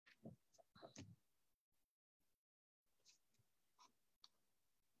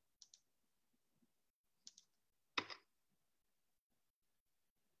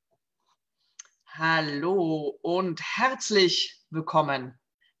Hallo und herzlich willkommen.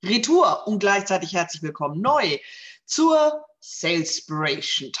 Retour und gleichzeitig herzlich willkommen neu zur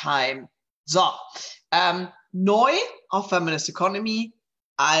Salesperation Time. So, neu auf Feminist Economy,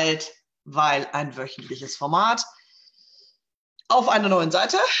 alt, weil ein wöchentliches Format auf einer neuen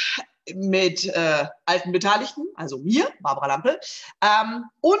Seite mit alten Beteiligten, also mir, Barbara Lampel,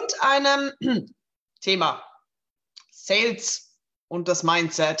 und einem Thema Sales und das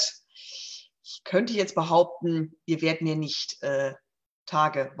Mindset. Ich könnte jetzt behaupten, ihr werdet mir nicht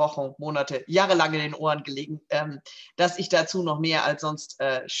Tage, Wochen, Monate, jahrelang in den Ohren gelegen, dass ich dazu noch mehr als sonst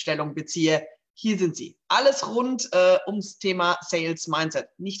Stellung beziehe. Hier sind sie. Alles rund ums Thema Sales Mindset.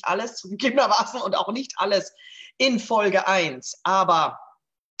 Nicht alles zugegebenermaßen und auch nicht alles in Folge 1. Aber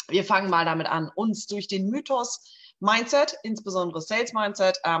wir fangen mal damit an, uns durch den Mythos Mindset, insbesondere Sales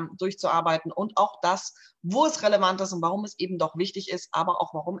Mindset, durchzuarbeiten und auch das, wo es relevant ist und warum es eben doch wichtig ist, aber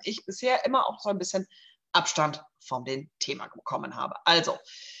auch warum ich bisher immer auch so ein bisschen Abstand von dem Thema bekommen habe. Also,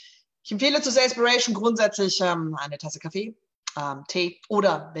 ich empfehle zu Salesperation grundsätzlich eine Tasse Kaffee, Tee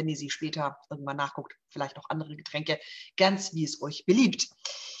oder, wenn ihr sie später irgendwann nachguckt, vielleicht auch andere Getränke, ganz wie es euch beliebt.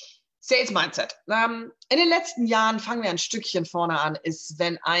 Sales Mindset. In den letzten Jahren, fangen wir ein Stückchen vorne an, ist,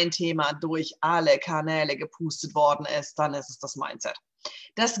 wenn ein Thema durch alle Kanäle gepustet worden ist, dann ist es das Mindset.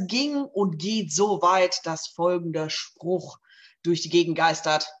 Das ging und geht so weit, dass folgender Spruch durch die Gegend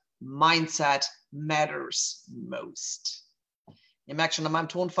geistert: Mindset matters most. Ihr merkt schon an meinem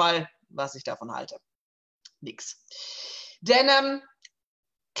Tonfall, was ich davon halte. Nix. Denn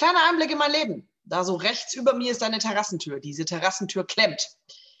kleiner Einblick in mein Leben. Da so rechts über mir ist eine Terrassentür. Diese Terrassentür klemmt.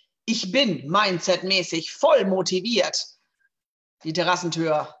 Ich bin mindsetmäßig voll motiviert, die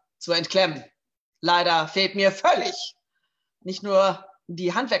Terrassentür zu entklemmen. Leider fehlt mir völlig nicht nur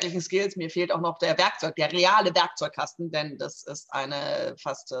die handwerklichen Skills, mir fehlt auch noch der reale Werkzeugkasten, denn das ist eine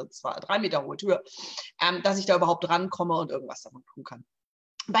fast 3 Meter hohe Tür, dass ich da überhaupt rankomme und irgendwas davon tun kann.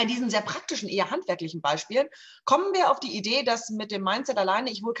 Bei diesen sehr praktischen, eher handwerklichen Beispielen kommen wir auf die Idee, dass mit dem Mindset alleine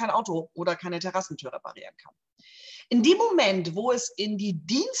ich wohl kein Auto oder keine Terrassentür reparieren kann. In dem Moment, wo es in die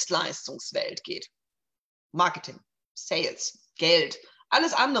Dienstleistungswelt geht, Marketing, Sales, Geld,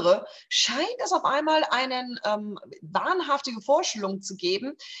 alles andere, scheint es auf einmal eine wahnhaftige Vorstellung zu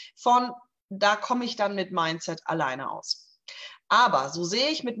geben von, da komme ich dann mit Mindset alleine aus. Aber so sehe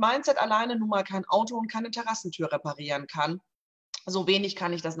ich mit Mindset alleine nun mal kein Auto und keine Terrassentür reparieren kann. So wenig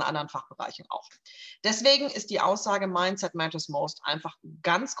kann ich das in anderen Fachbereichen auch. Deswegen ist die Aussage Mindset matters most einfach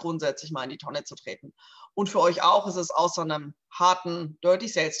ganz grundsätzlich mal in die Tonne zu treten. Und für euch auch ist es aus so einem harten Dirty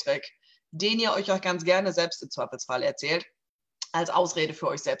Sales Trick, den ihr euch ganz gerne selbst im Zweifelsfall erzählt, als Ausrede für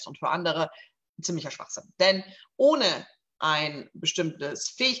euch selbst und für andere, ein ziemlicher Schwachsinn. Denn ohne ein bestimmtes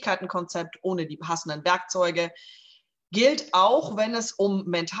Fähigkeitenkonzept, ohne die passenden Werkzeuge, gilt auch, wenn es um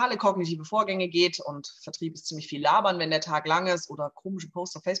mentale, kognitive Vorgänge geht, und Vertrieb ist ziemlich viel labern, wenn der Tag lang ist, oder komische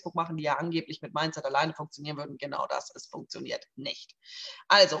Posts auf Facebook machen, die ja angeblich mit Mindset alleine funktionieren würden. Genau das, es funktioniert nicht.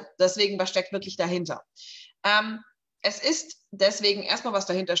 Also, deswegen, was steckt wirklich dahinter? Es ist deswegen erstmal, was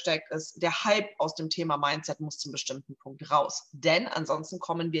dahinter steckt, ist, der Hype aus dem Thema Mindset muss zum bestimmten Punkt raus. Denn ansonsten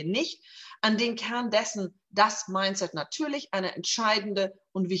kommen wir nicht an den Kern dessen, dass Mindset natürlich eine entscheidende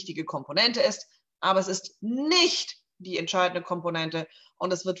und wichtige Komponente ist, aber es ist nicht die entscheidende Komponente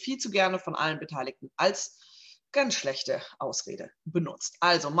und es wird viel zu gerne von allen Beteiligten als ganz schlechte Ausrede benutzt.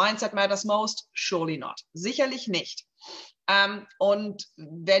 Also Mindset matters most, surely not. Sicherlich nicht. Und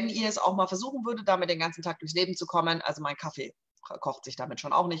wenn ihr es auch mal versuchen würdet, damit den ganzen Tag durchs Leben zu kommen, also mein Kaffee kocht sich damit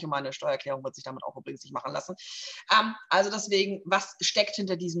schon auch nicht und meine Steuererklärung wird sich damit auch übrigens nicht machen lassen. Also deswegen, was steckt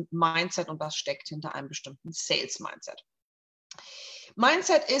hinter diesem Mindset und was steckt hinter einem bestimmten Sales-Mindset?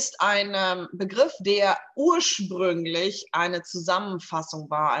 Mindset ist ein Begriff, der ursprünglich eine Zusammenfassung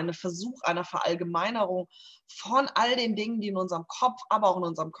war, ein Versuch einer Verallgemeinerung von all den Dingen, die in unserem Kopf, aber auch in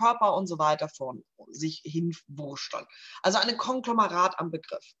unserem Körper und so weiter vor sich hin wursteln. Also ein Konglomerat am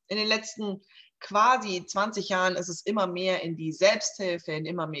Begriff. In den letzten quasi 20 Jahren ist es immer mehr in die Selbsthilfe, in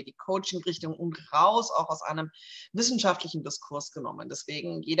immer mehr die Coaching-Richtung und raus auch aus einem wissenschaftlichen Diskurs genommen.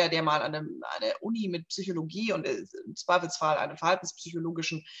 Deswegen jeder, der mal an eine Uni mit Psychologie und im Zweifelsfall einen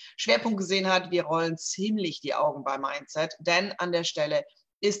verhaltenspsychologischen Schwerpunkt gesehen hat, wir rollen ziemlich die Augen bei Mindset, denn an der Stelle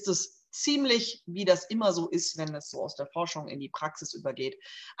ist es ziemlich, wie das immer so ist, wenn es so aus der Forschung in die Praxis übergeht,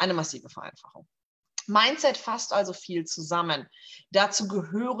 eine massive Vereinfachung. Mindset fasst also viel zusammen. Dazu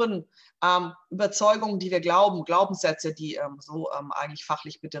gehören Überzeugungen, die wir glauben, Glaubenssätze, die eigentlich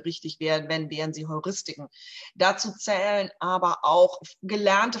fachlich bitte richtig wären, wären sie Heuristiken. Dazu zählen aber auch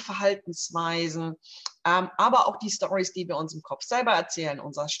gelernte Verhaltensweisen, aber auch die Stories, die wir uns im Kopf selber erzählen,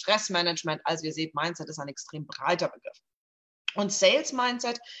 unser Stressmanagement. Also ihr seht, Mindset ist ein extrem breiter Begriff. Und Sales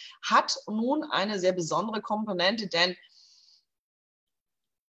Mindset hat nun eine sehr besondere Komponente, denn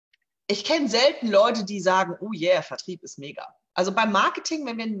ich kenne selten Leute, die sagen, oh yeah, Vertrieb ist mega. Also beim Marketing,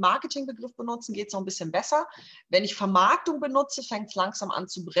 wenn wir einen Marketingbegriff benutzen, geht es noch ein bisschen besser. Wenn ich Vermarktung benutze, fängt es langsam an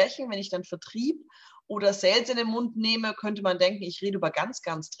zu brechen. Wenn ich dann Vertrieb oder Sales in den Mund nehme, könnte man denken, ich rede über ganz,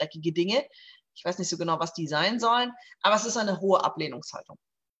 ganz dreckige Dinge. Ich weiß nicht so genau, was die sein sollen, aber es ist eine hohe Ablehnungshaltung.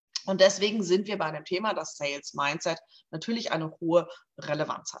 Und deswegen sind wir bei einem Thema, das Sales Mindset natürlich eine hohe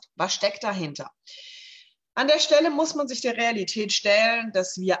Relevanz hat. Was steckt dahinter? An der Stelle muss man sich der Realität stellen,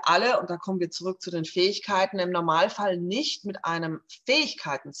 dass wir alle, und da kommen wir zurück zu den Fähigkeiten, im Normalfall nicht mit einem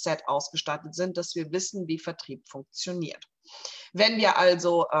Fähigkeiten-Set ausgestattet sind, dass wir wissen, wie Vertrieb funktioniert. Wenn wir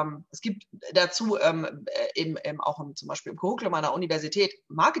also, es gibt dazu zum Beispiel im Curriculum meiner Universität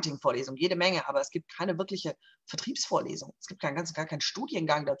Marketingvorlesungen, jede Menge, aber es gibt keine wirkliche Vertriebsvorlesung. Es gibt gar keinen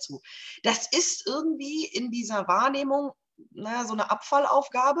Studiengang dazu. Das ist irgendwie in dieser Wahrnehmung so eine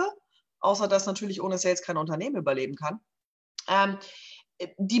Abfallaufgabe, außer dass natürlich ohne Sales kein Unternehmen überleben kann,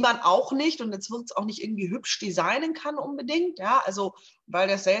 die man auch nicht, und jetzt wird es auch nicht irgendwie hübsch designen kann unbedingt, ja, also weil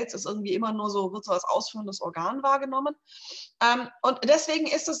der Sales ist irgendwie immer nur so, wird so als ausführendes Organ wahrgenommen. Und deswegen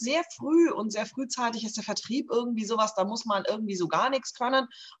ist es sehr früh und sehr frühzeitig ist der Vertrieb irgendwie sowas, da muss man irgendwie so gar nichts können,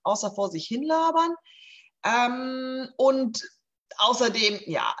 außer vor sich hinlabern. Und außerdem,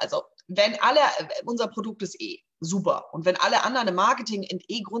 ja, also wenn unser Produkt ist super. Und wenn alle anderen im Marketing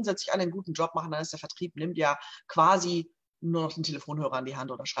grundsätzlich alle einen guten Job machen, dann ist der Vertrieb, nimmt ja quasi nur noch den Telefonhörer an die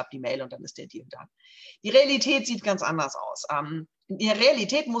Hand oder schreibt die Mail und dann ist der Deal da. Die Realität sieht ganz anders aus. In der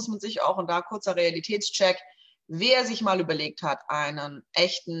Realität muss man sich auch, und da kurzer Realitätscheck, wer sich mal überlegt hat, einen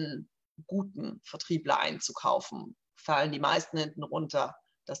echten, guten Vertriebler einzukaufen, fallen die meisten hinten runter,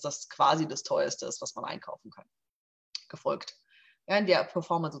 dass das quasi das Teuerste ist, was man einkaufen kann. Gefolgt. Ja, in der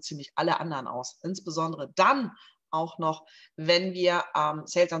performen so ziemlich alle anderen aus. Insbesondere dann auch noch, wenn wir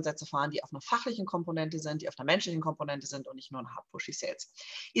Sales-Ansätze fahren, die auf einer fachlichen Komponente sind, die auf einer menschlichen Komponente sind und nicht nur ein hard-pushy Sales.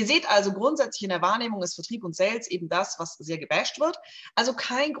 Ihr seht also grundsätzlich in der Wahrnehmung ist Vertrieb und Sales eben das, was sehr gebasht wird. Also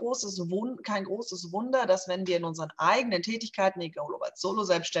kein großes Wunder, dass wenn wir in unseren eigenen Tätigkeiten, egal ob als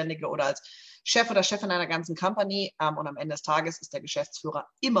Solo-Selbstständige oder als Chef oder Chefin einer ganzen Company und am Ende des Tages ist der Geschäftsführer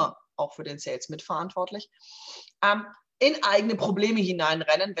immer auch für den Sales mitverantwortlich, in eigene Probleme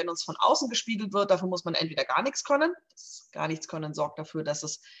hineinrennen, wenn uns von außen gespiegelt wird. Dafür muss man entweder gar nichts können. Das gar nichts können sorgt dafür, dass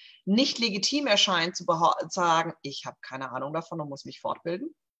es nicht legitim erscheint, zu sagen, ich habe keine Ahnung davon und muss mich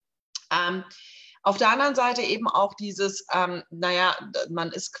fortbilden. Auf der anderen Seite eben auch dieses,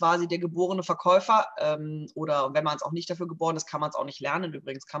 man ist quasi der geborene Verkäufer oder wenn man es auch nicht dafür geboren ist, kann man es auch nicht lernen.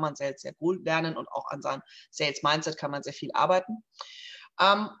 Übrigens kann man Sales sehr gut lernen und auch an seinem Sales-Mindset kann man sehr viel arbeiten.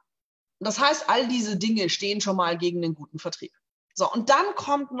 Das heißt, all diese Dinge stehen schon mal gegen den guten Vertrieb. So, und dann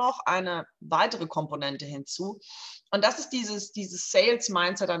kommt noch eine weitere Komponente hinzu. Und das ist dieses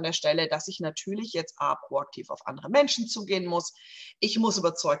Sales-Mindset an der Stelle, dass ich natürlich jetzt proaktiv auf andere Menschen zugehen muss. Ich muss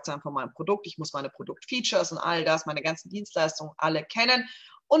überzeugt sein von meinem Produkt. Ich muss meine Produktfeatures und all das, meine ganzen Dienstleistungen alle kennen.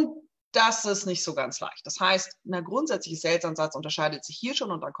 Und das ist nicht so ganz leicht. Das heißt, ein grundsätzlicher Sales-Ansatz unterscheidet sich hier schon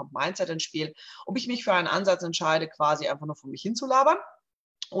und dann kommt Mindset ins Spiel. Ob ich mich für einen Ansatz entscheide, quasi einfach nur von mich hinzulabern,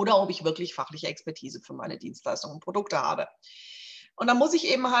 oder ob ich wirklich fachliche Expertise für meine Dienstleistungen und Produkte habe. Und dann muss ich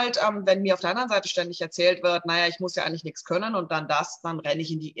eben halt, wenn mir auf der anderen Seite ständig erzählt wird, naja, ich muss ja eigentlich nichts können und dann renne ich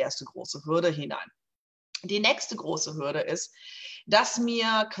in die erste große Hürde hinein. Die nächste große Hürde ist, dass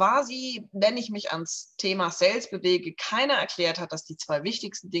mir quasi, wenn ich mich ans Thema Sales bewege, keiner erklärt hat, dass die zwei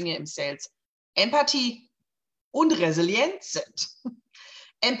wichtigsten Dinge im Sales Empathie und Resilienz sind.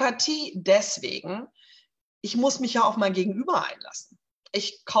 Empathie deswegen, ich muss mich ja auf mein Gegenüber einlassen.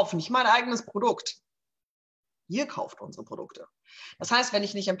 Ich kaufe nicht mein eigenes Produkt. Ihr kauft unsere Produkte. Das heißt, wenn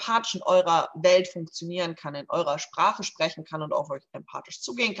ich nicht empathisch in eurer Welt funktionieren kann, in eurer Sprache sprechen kann und auf euch empathisch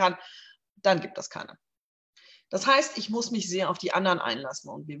zugehen kann, dann gibt es keine. Das heißt, ich muss mich sehr auf die anderen einlassen.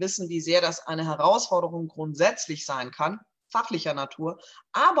 Und wir wissen, wie sehr das eine Herausforderung grundsätzlich sein kann, fachlicher Natur,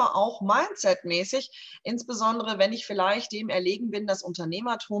 aber auch mindsetmäßig, insbesondere wenn ich vielleicht dem erlegen bin, dass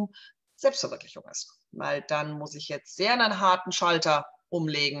Unternehmertum Selbstverwirklichung ist. Weil dann muss ich jetzt sehr einen harten Schalter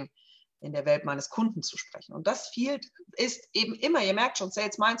umlegen, in der Welt meines Kunden zu sprechen. Und das ist eben immer, ihr merkt schon,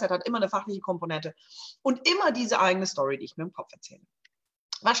 Sales Mindset hat immer eine fachliche Komponente und immer diese eigene Story, die ich mir im Kopf erzähle.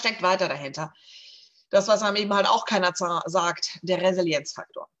 Was steckt weiter dahinter? Das, was einem eben halt auch keiner sagt, der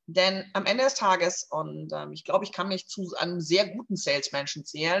Resilienzfaktor. Denn am Ende des Tages, und ich glaube, ich kann mich zu einem sehr guten Salesmenschen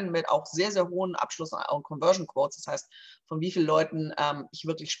zählen, mit auch sehr, sehr hohen Abschluss- und Conversion Quotes, das heißt, von wie vielen Leuten ich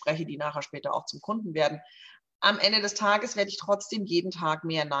wirklich spreche, die nachher später auch zum Kunden werden. Am Ende des Tages werde ich trotzdem jeden Tag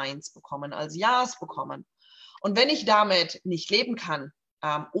mehr Neins bekommen als Ja's bekommen. Und wenn ich damit nicht leben kann,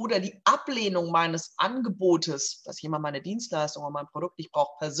 oder die Ablehnung meines Angebotes, dass jemand meine Dienstleistung oder mein Produkt nicht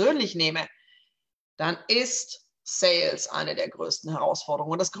braucht, persönlich nehme, dann ist Sales eine der größten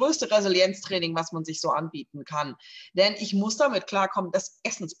Herausforderungen und das größte Resilienztraining, was man sich so anbieten kann. Denn ich muss damit klarkommen, dass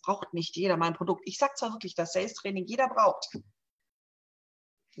erstens braucht nicht jeder mein Produkt. Ich sage zwar wirklich, dass Sales-Training jeder braucht.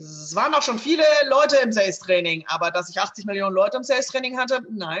 Es waren auch schon viele Leute im Sales-Training, aber dass ich 80 Millionen Leute im Sales-Training hatte,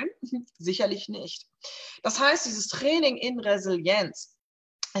 nein, sicherlich nicht. Das heißt, dieses Training in Resilienz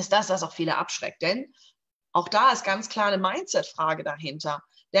ist das, was auch viele abschreckt. Denn auch da ist ganz klar eine Mindset-Frage dahinter.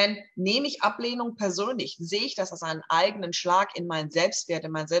 Denn nehme ich Ablehnung persönlich, sehe ich das als einen eigenen Schlag in meinen Selbstwert,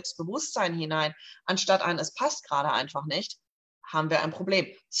 in mein Selbstbewusstsein hinein, anstatt es passt gerade einfach nicht, haben wir ein Problem.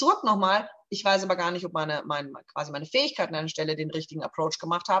 Zurück nochmal, ich weiß aber gar nicht, ob meine Fähigkeiten an der Stelle den richtigen Approach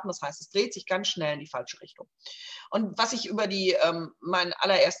gemacht haben. Das heißt, es dreht sich ganz schnell in die falsche Richtung. Und was ich über meinen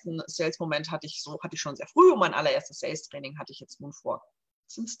allerersten Sales-Moment hatte ich schon sehr früh und mein allererstes Sales-Training hatte ich jetzt nun vor,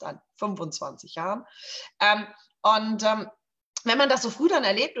 sind es dann 25 Jahren. Wenn man das so früh dann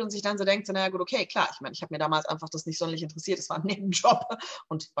erlebt und sich dann so denkt, so, naja gut, okay, klar, ich meine, ich habe mir damals einfach das nicht sonderlich interessiert, es war ein Nebenjob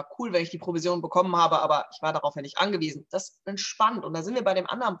und war cool, wenn ich die Provision bekommen habe, aber ich war darauf ja nicht angewiesen. Das ist entspannt und da sind wir bei dem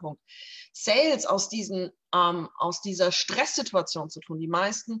anderen Punkt. Sales aus dieser Stresssituation zu tun. Die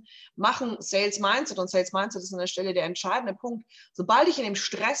meisten machen Sales Mindset und Sales Mindset ist an der Stelle der entscheidende Punkt. Sobald ich in dem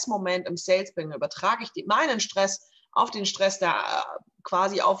Stressmoment im Sales bin, übertrage ich meinen Stress auf den Stress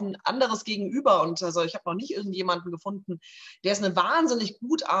quasi auf ein anderes Gegenüber. Und also ich habe noch nicht irgendjemanden gefunden, der es eine wahnsinnig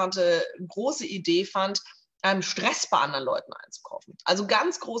große Idee fand, Stress bei anderen Leuten einzukaufen. Also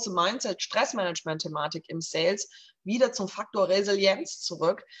ganz große Mindset-Stressmanagement-Thematik im Sales, wieder zum Faktor Resilienz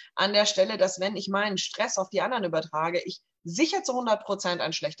zurück, an der Stelle, dass wenn ich meinen Stress auf die anderen übertrage, ich sicher zu 100%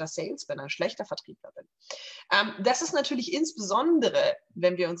 ein schlechter Sales bin, ein schlechter Vertriebler bin. Das ist natürlich insbesondere,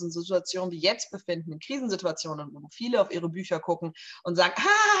 wenn wir uns in Situationen wie jetzt befinden, in Krisensituationen, wo viele auf ihre Bücher gucken und sagen,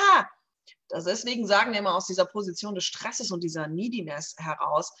 deswegen sagen wir immer aus dieser Position des Stresses und dieser Neediness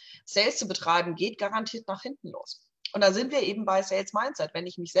heraus, Sales zu betreiben, geht garantiert nach hinten los. Und da sind wir eben bei Sales Mindset. Wenn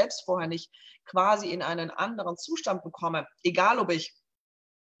ich mich selbst vorher nicht quasi in einen anderen Zustand bekomme, egal ob ich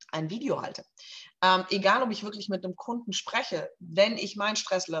ein Video halte, egal ob ich wirklich mit einem Kunden spreche, wenn ich mein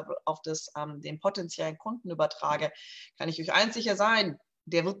Stresslevel auf den potenziellen Kunden übertrage, kann ich euch eins sicher sein,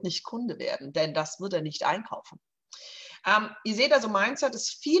 der wird nicht Kunde werden, denn das wird er nicht einkaufen. Ihr seht also, Mindset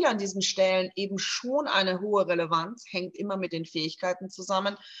ist viel an diesen Stellen eben schon eine hohe Relevanz, hängt immer mit den Fähigkeiten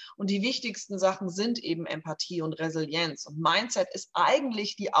zusammen und die wichtigsten Sachen sind eben Empathie und Resilienz und Mindset ist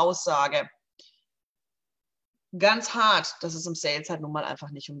eigentlich die Aussage, ganz hart, dass es im Sales halt nun mal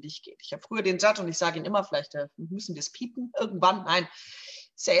einfach nicht um dich geht. Ich habe früher den Satz und ich sage ihn immer, vielleicht müssen wir es piepen irgendwann. Nein,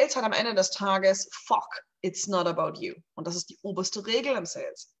 Sales hat am Ende des Tages, fuck, it's not about you. Und das ist die oberste Regel im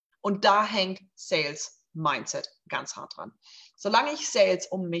Sales. Und da hängt Sales Mindset ganz hart dran. Solange ich Sales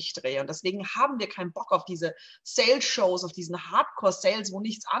um mich drehe und deswegen haben wir keinen Bock auf diese Sales-Shows, auf diesen Hardcore-Sales, wo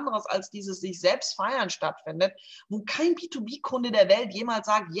nichts anderes als dieses sich selbst feiern stattfindet, wo kein B2B-Kunde der Welt jemals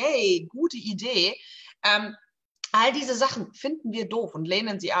sagt, yay, gute Idee, all diese Sachen finden wir doof und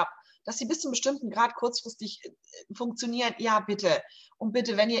lehnen sie ab. Dass sie bis zu einem bestimmten Grad kurzfristig funktionieren, ja bitte. Und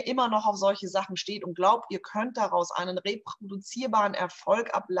bitte, wenn ihr immer noch auf solche Sachen steht und glaubt, ihr könnt daraus einen reproduzierbaren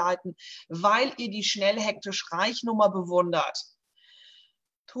Erfolg ableiten, weil ihr die schnell hektisch Reichnummer bewundert,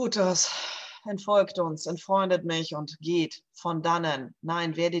 tut das. Entfolgt uns, entfreundet mich und geht von dannen.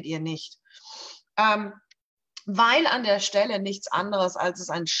 Nein, werdet ihr nicht. Weil an der Stelle nichts anderes als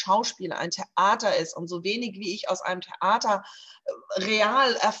es ein Schauspiel, ein Theater ist und so wenig wie ich aus einem Theater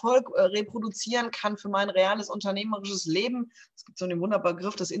real Erfolg reproduzieren kann für mein reales unternehmerisches Leben. Es gibt so den wunderbaren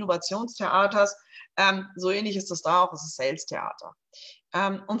Begriff des Innovationstheaters. So ähnlich ist das da auch, es ist Sales-Theater.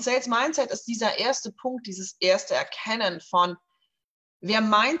 Und Sales Mindset ist dieser erste Punkt, dieses erste Erkennen von, wer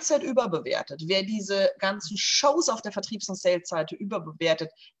Mindset überbewertet, wer diese ganzen Shows auf der Vertriebs- und Sales-Seite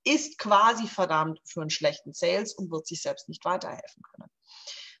überbewertet, ist quasi verdammt für einen schlechten Sales und wird sich selbst nicht weiterhelfen können.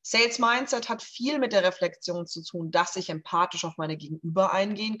 Sales Mindset hat viel mit der Reflexion zu tun, dass ich empathisch auf meine Gegenüber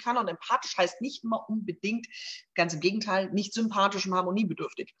eingehen kann. Und empathisch heißt nicht immer unbedingt, ganz im Gegenteil, nicht sympathisch und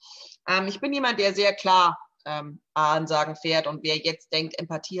harmoniebedürftig. Ich bin jemand, der sehr klar Ansagen fährt und wer jetzt denkt,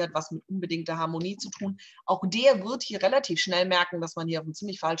 Empathie hat was mit unbedingter Harmonie zu tun, auch der wird hier relativ schnell merken, dass man hier auf einem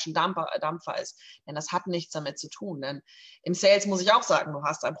ziemlich falschen Dampfer ist. Denn das hat nichts damit zu tun. Denn im Sales muss ich auch sagen, du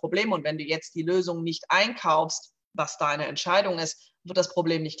hast ein Problem und wenn du jetzt die Lösung nicht einkaufst, was deine Entscheidung ist, wird das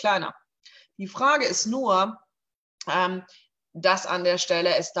Problem nicht kleiner. Die Frage ist nur, dass an der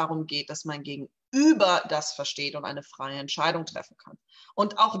Stelle es darum geht, dass mein Gegenüber über das versteht und eine freie Entscheidung treffen kann.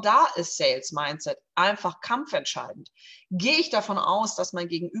 Und auch da ist Sales Mindset einfach kampfentscheidend. Gehe ich davon aus, dass mein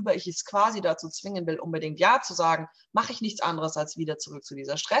Gegenüber, ich es quasi dazu zwingen will, unbedingt Ja zu sagen, mache ich nichts anderes als wieder zurück zu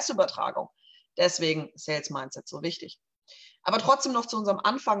dieser Stressübertragung. Deswegen Sales Mindset so wichtig. Aber trotzdem noch zu unserem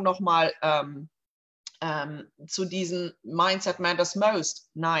Anfang nochmal zu diesem Mindset matters most.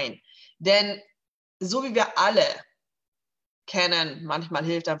 Nein, denn so wie wir alle kennen, manchmal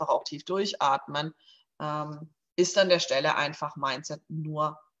hilft einfach auch tief durchatmen, ist an der Stelle einfach Mindset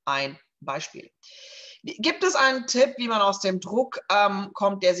nur ein Beispiel. Gibt es einen Tipp, wie man aus dem Druck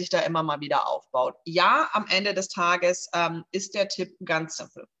kommt, der sich da immer mal wieder aufbaut? Ja, am Ende des Tages ist der Tipp ganz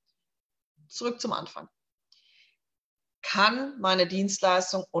simpel. Zurück zum Anfang. Kann meine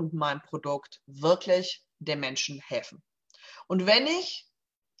Dienstleistung und mein Produkt wirklich dem Menschen helfen? Und wenn nicht,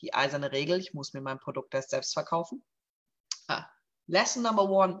 die eiserne Regel, ich muss mir mein Produkt erst selbst verkaufen. Lesson number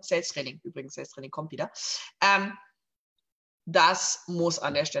 1, Sales Training. Übrigens, Sales Training kommt wieder. Das muss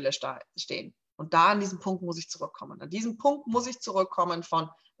an der Stelle stehen. Und da an diesem Punkt muss ich zurückkommen. An diesem Punkt muss ich zurückkommen von,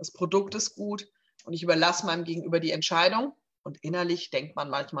 das Produkt ist gut und ich überlasse meinem Gegenüber die Entscheidung. Und innerlich denkt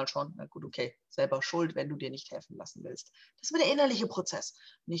man manchmal schon, na gut, okay, selber schuld, wenn du dir nicht helfen lassen willst. Das wird der innerliche Prozess,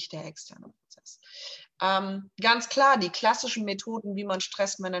 nicht der externe Prozess. Ganz klar, die klassischen Methoden, wie man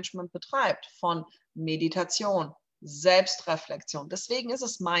Stressmanagement betreibt, von Meditation, Selbstreflexion. Deswegen ist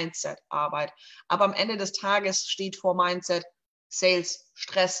es Mindset-Arbeit. Aber am Ende des Tages steht vor Mindset Sales,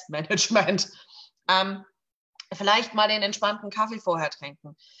 Stressmanagement. Vielleicht mal den entspannten Kaffee vorher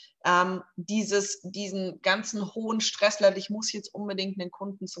trinken. Diesen ganzen hohen Stresslevel, ich muss jetzt unbedingt einen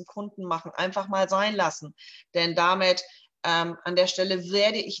Kunden zum Kunden machen, einfach mal sein lassen. Denn damit an der Stelle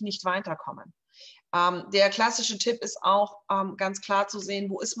werde ich nicht weiterkommen. Der klassische Tipp ist auch ganz klar zu sehen,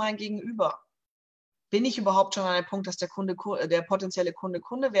 wo ist mein Gegenüber? Bin ich überhaupt schon an einem Punkt, dass der potenzielle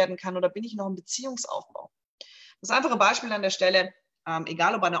Kunde werden kann, oder bin ich noch im Beziehungsaufbau? Das einfache Beispiel an der Stelle,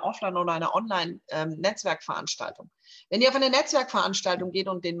 egal ob eine Offline- oder eine Online-Netzwerkveranstaltung. Wenn ihr auf eine Netzwerkveranstaltung geht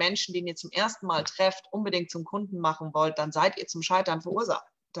und den Menschen, den ihr zum ersten Mal trefft, unbedingt zum Kunden machen wollt, dann seid ihr zum Scheitern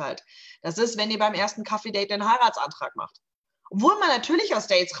verurteilt. Das ist, wenn ihr beim ersten Kaffee-Date den Heiratsantrag macht. Obwohl man natürlich aus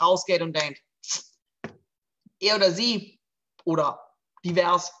Dates rausgeht und denkt, er oder sie oder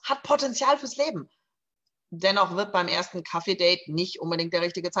divers hat Potenzial fürs Leben. Dennoch wird beim ersten Kaffee-Date nicht unbedingt der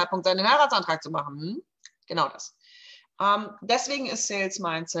richtige Zeitpunkt sein, den Heiratsantrag zu machen. Genau das. Deswegen ist Sales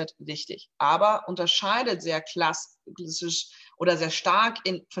Mindset wichtig, aber unterscheidet sehr klassisch oder sehr stark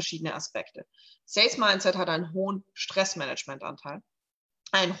in verschiedene Aspekte. Sales Mindset hat einen hohen Stressmanagement-Anteil,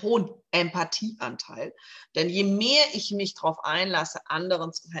 einen hohen Empathieanteil, denn je mehr ich mich darauf einlasse,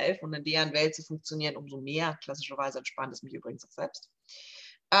 anderen zu helfen und in deren Welt zu funktionieren, umso mehr, klassischerweise entspannt es mich übrigens auch selbst.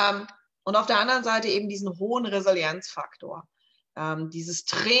 Und auf der anderen Seite eben diesen hohen Resilienzfaktor. Dieses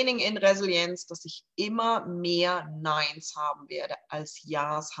Training in Resilienz, dass ich immer mehr Neins haben werde, als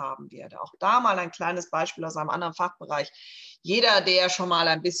Ja's haben werde. Auch da mal ein kleines Beispiel aus einem anderen Fachbereich. Jeder, der schon mal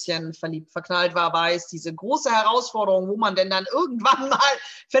ein bisschen verliebt, verknallt war, weiß, diese große Herausforderung, wo man denn dann irgendwann mal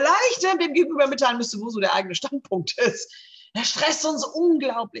vielleicht dem Gegenüber mitteilen müsste, wo so der eigene Standpunkt ist. Das stresst uns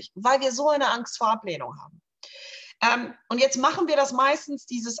unglaublich, weil wir so eine Angst vor Ablehnung haben. Und jetzt machen wir das meistens,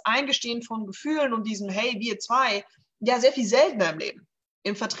 dieses Eingestehen von Gefühlen und diesem Hey, wir zwei, ja, sehr viel seltener im Leben.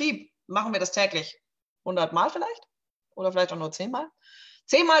 Im Vertrieb machen wir das täglich 100 Mal vielleicht oder vielleicht auch nur 10 Mal.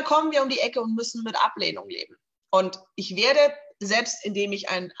 10 Mal kommen wir um die Ecke und müssen mit Ablehnung leben. Und ich werde, selbst indem ich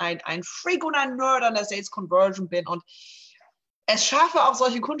ein Freak und ein Nerd an der Sales Conversion bin und es schaffe, auch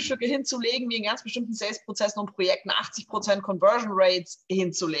solche Kunststücke hinzulegen, wie in ganz bestimmten Sales-Prozessen und Projekten 80% Conversion Rates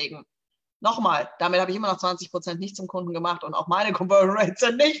hinzulegen. Nochmal, damit habe ich immer noch 20% nicht zum Kunden gemacht und auch meine Conversion Rates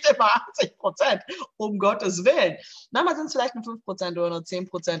sind nicht immer 80%, um Gottes Willen. Manchmal sind es vielleicht nur 5% oder nur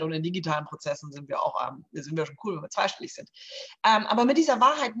 10% und in digitalen Prozessen sind wir schon cool, wenn wir zweistellig sind. Aber mit dieser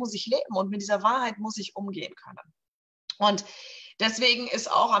Wahrheit muss ich leben und mit dieser Wahrheit muss ich umgehen können. Und deswegen ist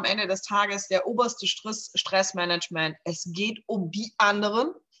auch am Ende des Tages der oberste Stressmanagement, es geht um die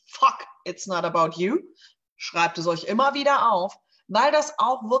anderen. Fuck, it's not about you. Schreibt es euch immer wieder auf. Weil das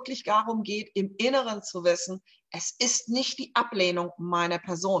auch wirklich darum geht, im Inneren zu wissen, es ist nicht die Ablehnung meiner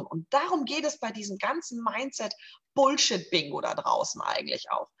Person. Und darum geht es bei diesem ganzen Mindset-Bullshit-Bingo da draußen eigentlich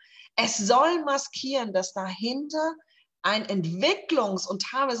auch. Es soll maskieren, dass dahinter ein Entwicklungs- und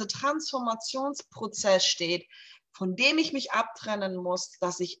teilweise Transformationsprozess steht, von dem ich mich abtrennen muss,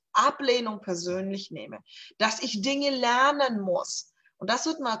 dass ich Ablehnung persönlich nehme, dass ich Dinge lernen muss. Und das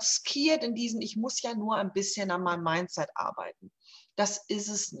wird maskiert in diesem, ich muss ja nur ein bisschen an meinem Mindset arbeiten. Das ist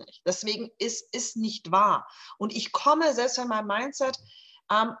es nicht. Deswegen ist es nicht wahr. Und ich komme, selbst wenn mein Mindset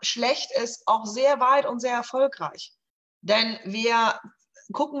schlecht ist, auch sehr weit und sehr erfolgreich. Denn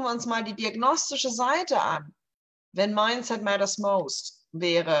gucken wir uns mal die diagnostische Seite an. Wenn Mindset matters most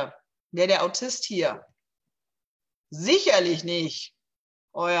wäre der Autist hier sicherlich nicht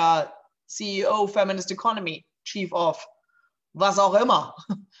euer CEO, Feminist Economy, Chief of, was auch immer.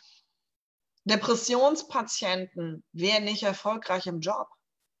 Depressionspatienten wären nicht erfolgreich im Job.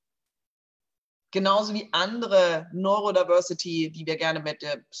 Genauso wie andere Neurodiversity, die wir gerne mit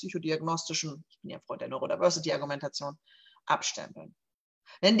der psychodiagnostischen, ich bin ja Freund der Neurodiversity-Argumentation, abstempeln.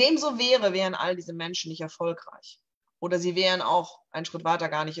 Wenn dem so wäre, wären all diese Menschen nicht erfolgreich. Oder sie wären auch einen Schritt weiter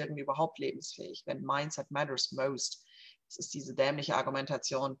gar nicht irgendwie überhaupt lebensfähig, wenn Mindset matters most. Das ist diese dämliche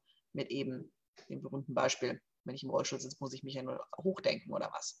Argumentation mit eben dem berühmten Beispiel, wenn ich im Rollstuhl sitze, muss ich mich ja nur hochdenken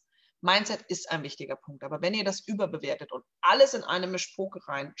oder was. Mindset ist ein wichtiger Punkt, aber wenn ihr das überbewertet und alles in eine Mischpoke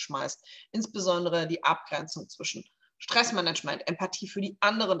reinschmeißt, insbesondere die Abgrenzung zwischen Stressmanagement, Empathie für die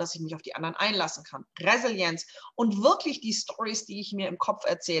anderen, dass ich mich auf die anderen einlassen kann, Resilienz und wirklich die Stories, die ich mir im Kopf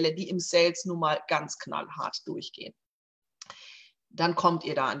erzähle, die im Sales nun mal ganz knallhart durchgehen, dann kommt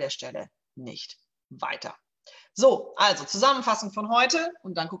ihr da an der Stelle nicht weiter. So, also Zusammenfassung von heute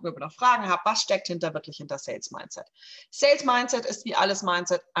und dann gucken wir, ob ihr noch Fragen habt. Was steckt wirklich hinter Sales Mindset? Sales Mindset ist wie alles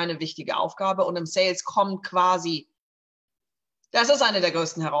Mindset eine wichtige Aufgabe und im Sales kommt quasi, das ist eine der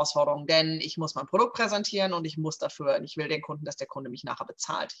größten Herausforderungen, denn ich muss mein Produkt präsentieren und ich will den Kunden, dass der Kunde mich nachher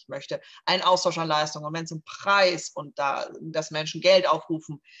bezahlt. Ich möchte einen Austausch an Leistungen und wenn es um Preis und dass Menschen Geld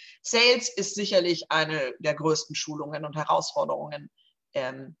aufrufen. Sales ist sicherlich eine der größten Schulungen und Herausforderungen,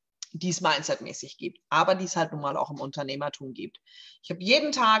 die es mindsetmäßig gibt, aber die es halt nun mal auch im Unternehmertum gibt. Ich habe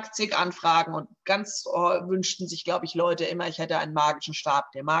jeden Tag zig Anfragen und ganz wünschten sich, glaube ich, Leute immer, ich hätte einen magischen Stab.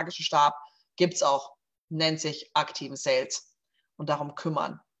 Der magische Stab gibt es auch, nennt sich aktiven Sales und darum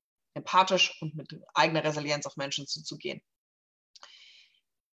kümmern, empathisch und mit eigener Resilienz auf Menschen zuzugehen.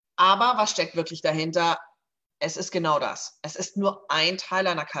 Aber was steckt wirklich dahinter? Es ist genau das. Es ist nur ein Teil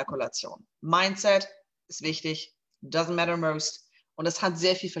einer Kalkulation. Mindset ist wichtig, doesn't matter most. Und es hat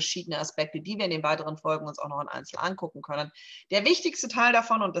sehr viele verschiedene Aspekte, die wir in den weiteren Folgen uns auch noch in Einzelnen angucken können. Der wichtigste Teil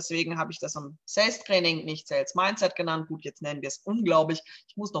davon, und deswegen habe ich das im Sales-Training nicht Sales Mindset genannt, gut, jetzt nennen wir es unglaublich,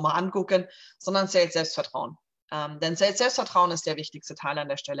 ich muss nochmal angucken, sondern Sales Selbstvertrauen. Denn Sales Selbstvertrauen ist der wichtigste Teil an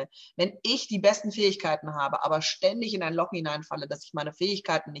der Stelle. Wenn ich die besten Fähigkeiten habe, aber ständig in ein Loch hineinfalle, dass ich meine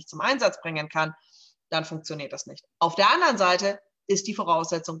Fähigkeiten nicht zum Einsatz bringen kann, dann funktioniert das nicht. Auf der anderen Seite ist die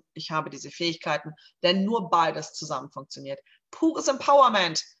Voraussetzung, ich habe diese Fähigkeiten, denn nur beides zusammen funktioniert. Pures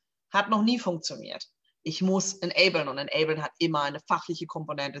Empowerment hat noch nie funktioniert. Ich muss enablen und enablen hat immer eine fachliche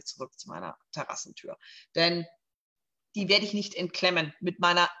Komponente zurück zu meiner Terrassentür. Denn die werde ich nicht entklemmen. Mit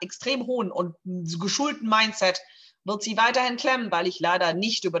meiner extrem hohen und geschulten Mindset wird sie weiterhin klemmen, weil ich leider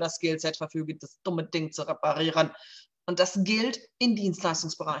nicht über das Skillset verfüge, das dumme Ding zu reparieren. Und das gilt in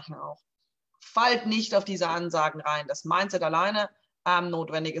Dienstleistungsbereichen auch. Fallt nicht auf diese Ansagen rein. Das Mindset alleine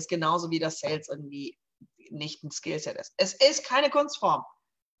notwendig ist, genauso wie das Sales irgendwie nicht ein Skillset ist. Es ist keine Kunstform.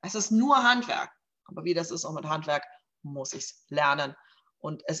 Es ist nur Handwerk. Aber wie das ist auch mit Handwerk, muss ich es lernen.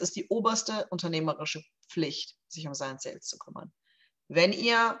 Und es ist die oberste unternehmerische Pflicht, sich um seinen Sales zu kümmern. Wenn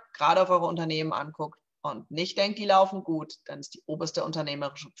ihr gerade auf eure Unternehmen anguckt und nicht denkt, die laufen gut, dann ist die oberste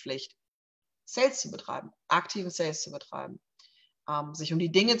unternehmerische Pflicht, Sales zu betreiben, aktiven Sales zu betreiben. Sich um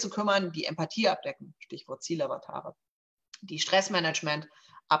die Dinge zu kümmern, die Empathie abdecken, Stichwort Zielavatare, die Stressmanagement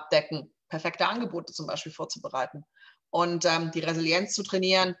abdecken, perfekte Angebote zum Beispiel vorzubereiten und die Resilienz zu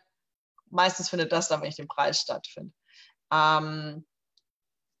trainieren. Meistens findet das dann, wenn ich den Preis stattfinde. An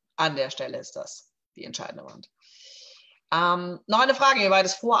der Stelle ist das die entscheidende Wand. Noch eine Frage, wie weit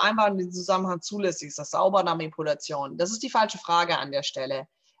ist Voreinbarung in diesem Zusammenhang zulässig? Ist das sauber Manipulation? Das ist die falsche Frage an der Stelle.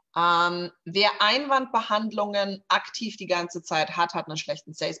 Wer Einwandbehandlungen aktiv die ganze Zeit hat einen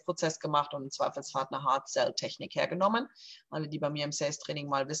schlechten Sales-Prozess gemacht und im Zweifelsfall eine Hard-Sell-Technik hergenommen. Alle, die bei mir im Sales-Training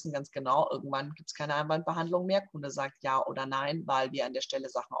mal wissen, ganz genau, irgendwann gibt es keine Einwandbehandlung mehr. Kunde sagt ja oder nein, weil wir an der Stelle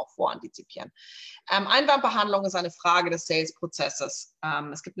Sachen auch vorantizipieren. Einwandbehandlung ist eine Frage des Sales-Prozesses.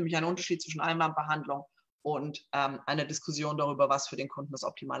 Es gibt nämlich einen Unterschied zwischen Einwandbehandlung und eine Diskussion darüber, was für den Kunden das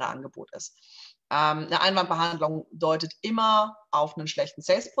optimale Angebot ist. Eine Einwandbehandlung deutet immer auf einen schlechten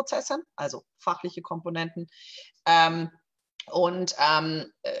Sales-Prozess hin, also fachliche Komponenten. Dann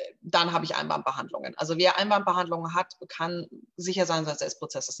habe ich Einwandbehandlungen. Also wer Einwandbehandlungen hat, kann sicher sein, sein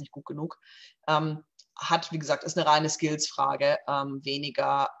Sales-Prozess ist nicht gut genug. Wie gesagt, ist eine reine Skills-Frage,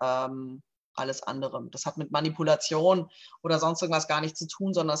 weniger alles andere. Das hat mit Manipulation oder sonst irgendwas gar nichts zu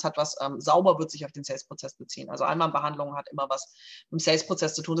tun, sondern es hat was, sauber wird sich auf den Sales-Prozess beziehen. Also Einwandbehandlung hat immer was mit dem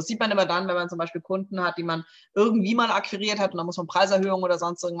Sales-Prozess zu tun. Das sieht man immer dann, wenn man zum Beispiel Kunden hat, die man irgendwie mal akquiriert hat und dann muss man Preiserhöhungen oder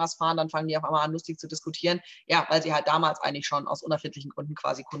sonst irgendwas fahren, dann fangen die auf einmal an, lustig zu diskutieren. Ja, weil sie halt damals eigentlich schon aus unerfindlichen Gründen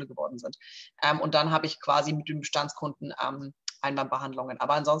quasi Kunde geworden sind. Und dann habe ich quasi mit dem Bestandskunden Einwandbehandlungen.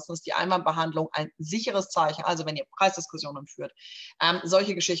 Aber ansonsten ist die Einwandbehandlung ein sicheres Zeichen. Also wenn ihr Preisdiskussionen führt,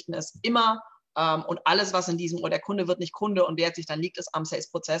 solche Geschichten ist immer und alles, was in diesem, oder der Kunde wird nicht Kunde und wehrt sich, dann liegt es am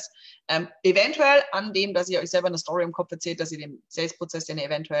Sales-Prozess. Eventuell an dem, dass ihr euch selber eine Story im Kopf erzählt, dass ihr den Sales-Prozess, den ihr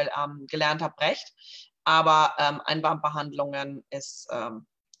eventuell gelernt habt, brecht. Aber Einwandbehandlungen ist,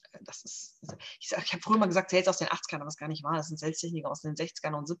 ich habe früher mal gesagt, Sales aus den 80ern, aber das gar nicht wahr. Das sind Sales-Techniker aus den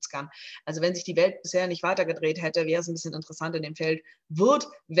 60ern und 70ern. Also wenn sich die Welt bisher nicht weitergedreht hätte, wäre es ein bisschen interessant in dem Feld. Wird,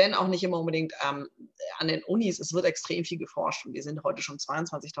 wenn auch nicht immer unbedingt an den Unis, es wird extrem viel geforscht. Und wir sind heute schon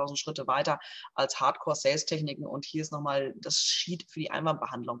 22.000 Schritte weiter als Hardcore-Sales-Techniken. Und hier ist nochmal das Sheet für die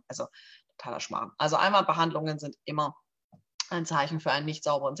Einwandbehandlung. Also totaler Schmarrn. Also Einwandbehandlungen sind immer ein Zeichen für einen nicht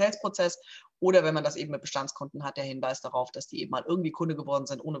sauberen Sales-Prozess. Oder wenn man das eben mit Bestandskunden hat, der Hinweis darauf, dass die eben mal irgendwie Kunde geworden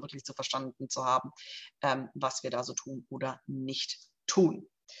sind, ohne wirklich zu verstanden zu haben, was wir da so tun oder nicht tun.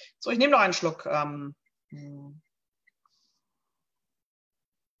 So, ich nehme noch einen Schluck.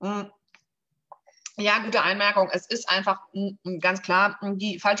 Ja, gute Einmerkung. Es ist einfach ganz klar,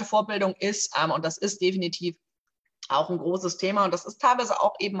 die falsche Vorbildung ist, und das ist definitiv auch ein großes Thema und das ist teilweise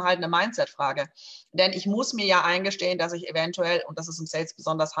auch eben halt eine Mindset-Frage. Denn ich muss mir ja eingestehen, dass ich eventuell, und das ist im Sales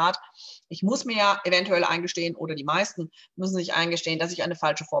besonders hart, ich muss mir ja eventuell eingestehen, oder die meisten müssen sich eingestehen, dass ich eine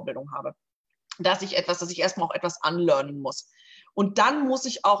falsche Vorbildung habe. Dass ich erstmal auch etwas unlearnen muss. Und dann muss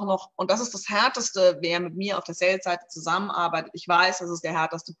ich auch noch, und das ist das Härteste, wer mit mir auf der Sales-Seite zusammenarbeitet, ich weiß, das ist der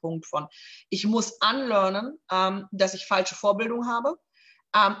härteste Punkt von, ich muss unlearnen, dass ich falsche Vorbildung habe.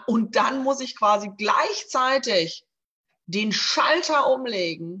 Und dann muss ich quasi gleichzeitig den Schalter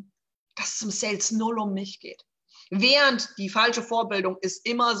umlegen, dass es im Sales null um mich geht. Während die falsche Vorbildung es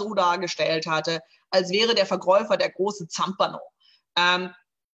immer so dargestellt hatte, als wäre der Verkäufer der große Zampano.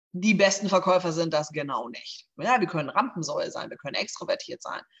 Die besten Verkäufer sind das genau nicht. Ja, wir können Rampensäule sein, wir können extrovertiert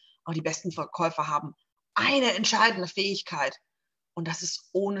sein, aber die besten Verkäufer haben eine entscheidende Fähigkeit und das ist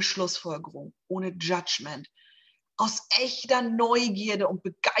ohne Schlussfolgerung, ohne Judgment, aus echter Neugierde und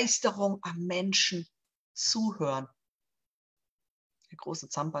Begeisterung am Menschen zuhören. Der große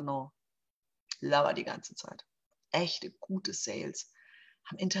Zampano labert die ganze Zeit. Echte, gute Sales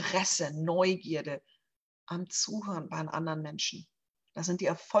haben Interesse, Neugierde am Zuhören bei anderen Menschen. Das sind die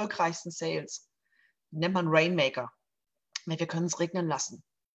erfolgreichsten Sales. Die nennt man Rainmaker. Wir können es regnen lassen.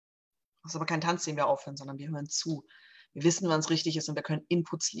 Das ist aber kein Tanz, den wir aufhören, sondern wir hören zu. Wir wissen, wann es richtig ist und wir können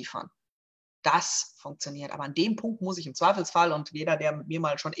Inputs liefern. Das funktioniert. Aber an dem Punkt muss ich im Zweifelsfall, und jeder, der mit mir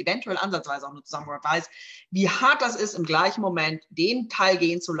mal schon eventuell ansatzweise auch nur zusammenarbeitet, weiß, wie hart das ist, im gleichen Moment den Teil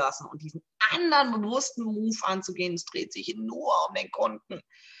gehen zu lassen und diesen anderen bewussten Move anzugehen. Es dreht sich nur um den Kunden.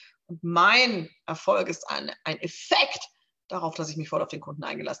 Und mein Erfolg ist ein Effekt darauf, dass ich mich voll auf den Kunden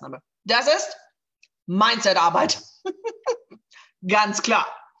eingelassen habe. Das ist Mindset-Arbeit. Ganz klar.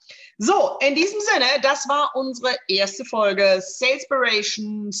 So, in diesem Sinne, das war unsere erste Folge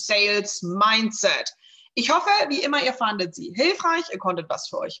Salespiration, Sales Mindset. Ich hoffe, wie immer, ihr fandet sie hilfreich, ihr konntet was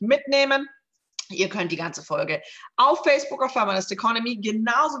für euch mitnehmen. Ihr könnt die ganze Folge auf Facebook auf Feminist Economy,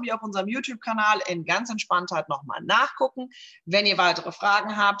 genauso wie auf unserem YouTube-Kanal in ganz Entspanntheit nochmal nachgucken. Wenn ihr weitere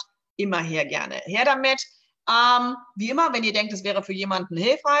Fragen habt, immer her gerne her damit. Wie immer, wenn ihr denkt, es wäre für jemanden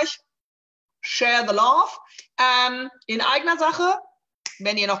hilfreich, share the love. In eigener Sache,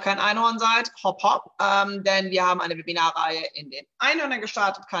 wenn ihr noch kein Einhorn seid, hopp, hopp, denn wir haben eine Webinarreihe in den Einhörnern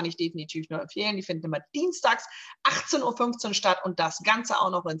gestartet, kann ich definitiv nur empfehlen. Die finden immer dienstags 18:15 Uhr statt und das Ganze auch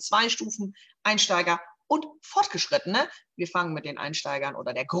noch in 2 Stufen, Einsteiger und Fortgeschrittene. Wir fangen mit den Einsteigern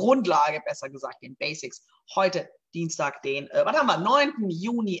oder der Grundlage, besser gesagt, den Basics, heute Dienstag, den 9.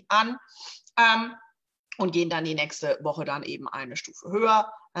 Juni an. Und gehen dann die nächste Woche dann eben eine Stufe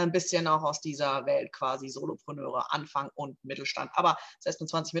höher. Ein bisschen auch aus dieser Welt quasi Solopreneure, Anfang und Mittelstand. Aber selbst mit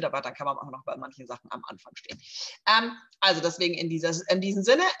 20 Mitarbeitern kann man auch noch bei manchen Sachen am Anfang stehen. Also deswegen in diesem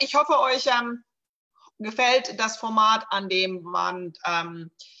Sinne, ich hoffe, euch gefällt das Format, an dem man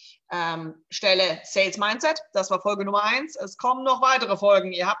Stelle Sales Mindset. Das war Folge Nummer 1. Es kommen noch weitere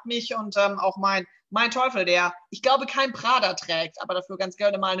Folgen. Ihr habt mich und auch mein Teufel, der, ich glaube, kein Prada trägt, aber dafür ganz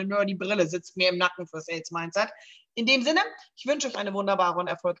gerne mal eine nerdy Brille, sitzt mir im Nacken für Sales Mindset. In dem Sinne, ich wünsche euch eine wunderbare und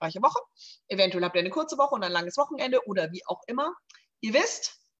erfolgreiche Woche. Eventuell habt ihr eine kurze Woche und ein langes Wochenende oder wie auch immer. Ihr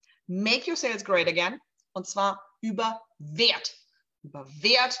wisst, make your sales great again. Und zwar über Wert. Über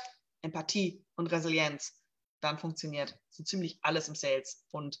Wert, Empathie und Resilienz. Dann funktioniert so ziemlich alles im Sales.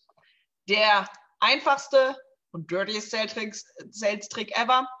 Und der einfachste und dirtiest Sales-Trick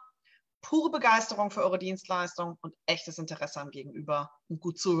ever: pure Begeisterung für eure Dienstleistung und echtes Interesse am Gegenüber und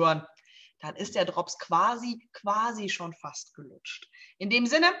gut zuhören. Dann ist der Drops quasi schon fast gelutscht. In dem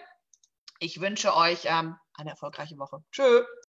Sinne, ich wünsche euch eine erfolgreiche Woche. Tschö.